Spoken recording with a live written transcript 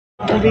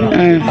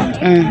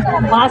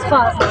Fast,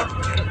 fast.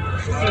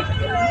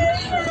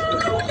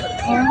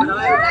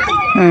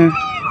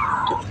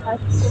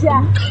 अच्छा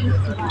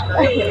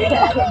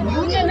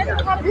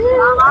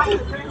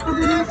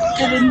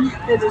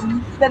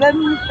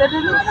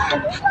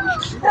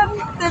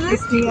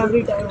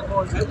every time.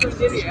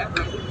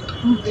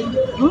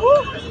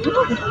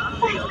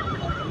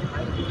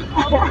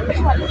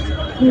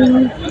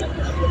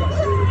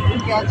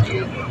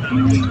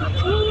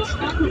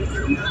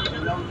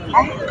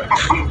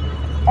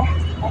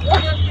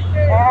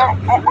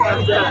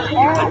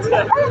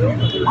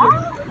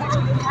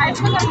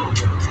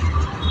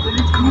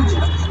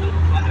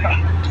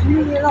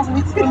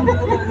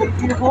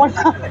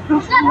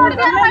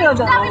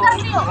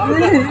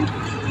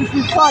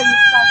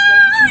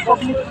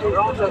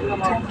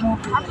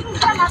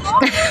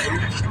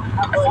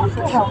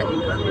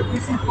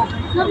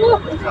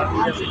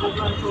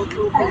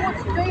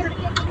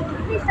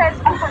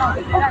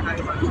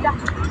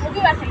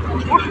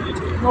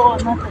 No,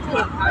 not at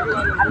all.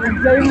 I'm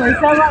enjoying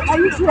myself. I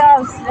used to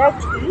have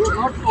slept.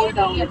 Not fall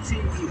down. It's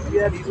easy. We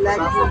are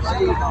relaxing.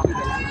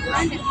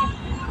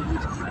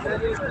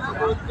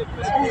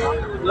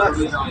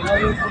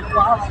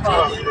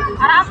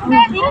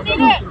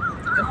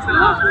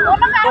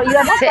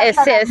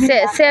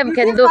 Sam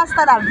can do.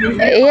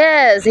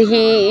 Yes,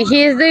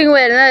 he is doing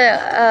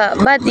well.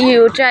 But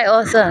you try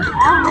also.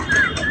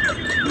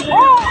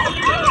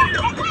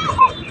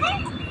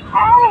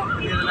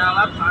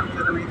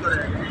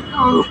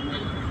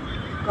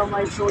 Come,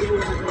 I show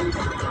you.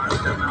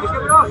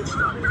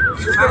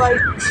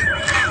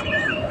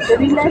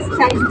 Very less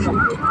time.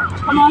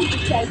 Come on,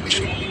 try.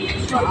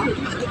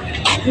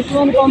 This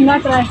one, come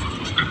not try.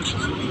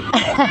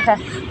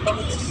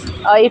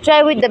 Oh, you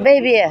try with the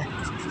baby.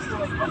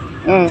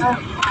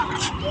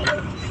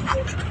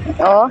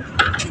 Oh.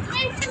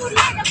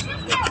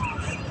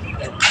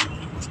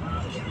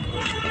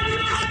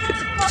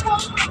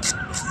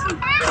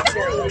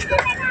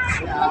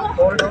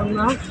 Hold on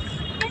now.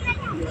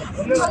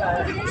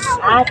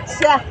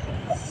 Acha.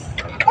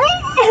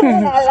 I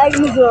like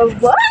this one.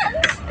 What?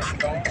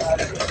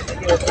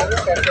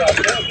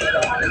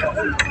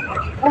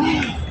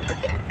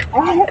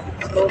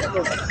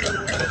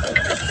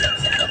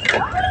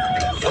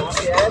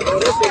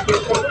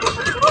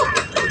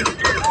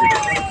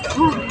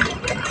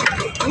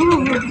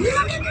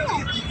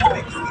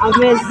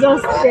 I'm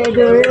exhausted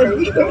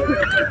already.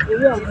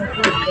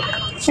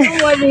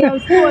 Somebody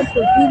else wants to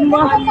do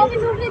more.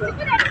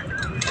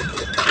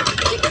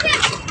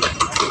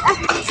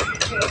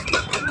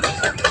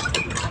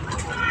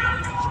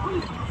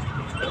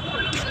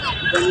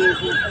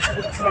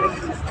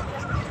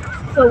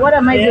 So what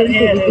am I going to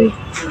do?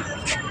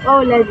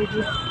 Oh, let me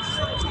do.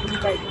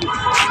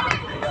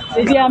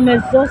 Maybe I'm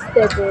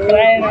exhausted.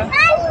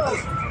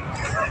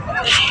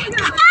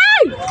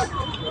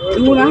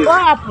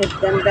 What happened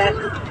then that?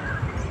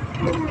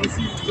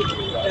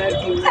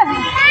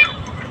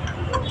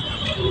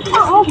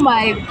 Oh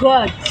my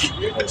God.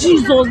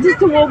 Jesus, this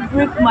won't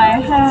break my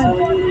hand.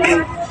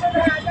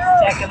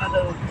 Check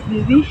another one.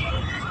 Maybe.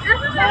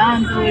 My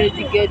hand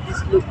already get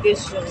this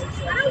location.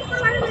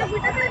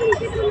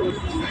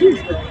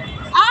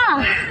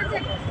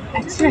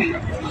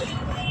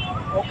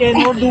 Okay,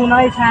 no do na,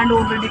 his hand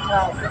already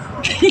crashed.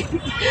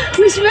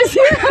 Which means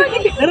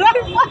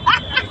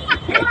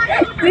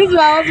this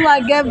was my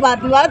get but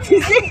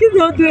he said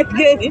don't do it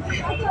again.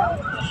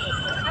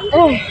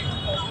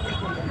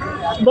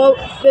 But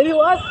baby,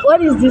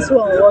 what is this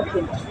one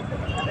working?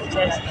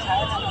 Chest.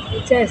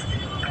 Chest.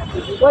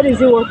 What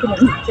is it working on?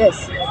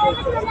 Chest.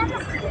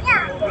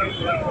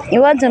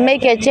 You want to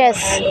make your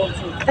chest?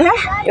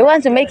 You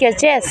want to make your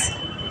chest?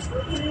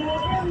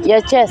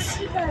 Your chest?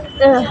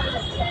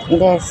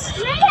 Yes.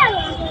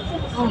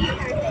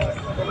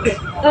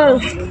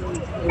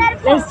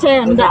 Let's try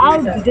another. How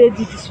do they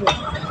do this one?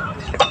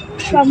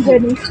 Come,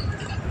 Benny.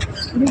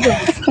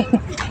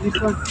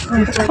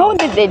 How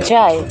did they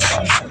drive?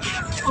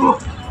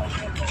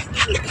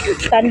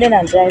 Standing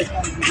and drive.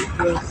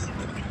 Yes.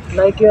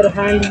 Like your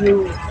hand,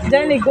 you.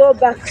 Then you go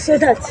back so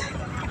that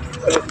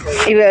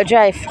you will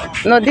drive.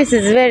 No, this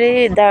is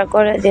very dark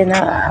already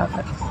now.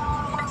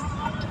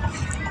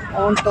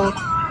 on top.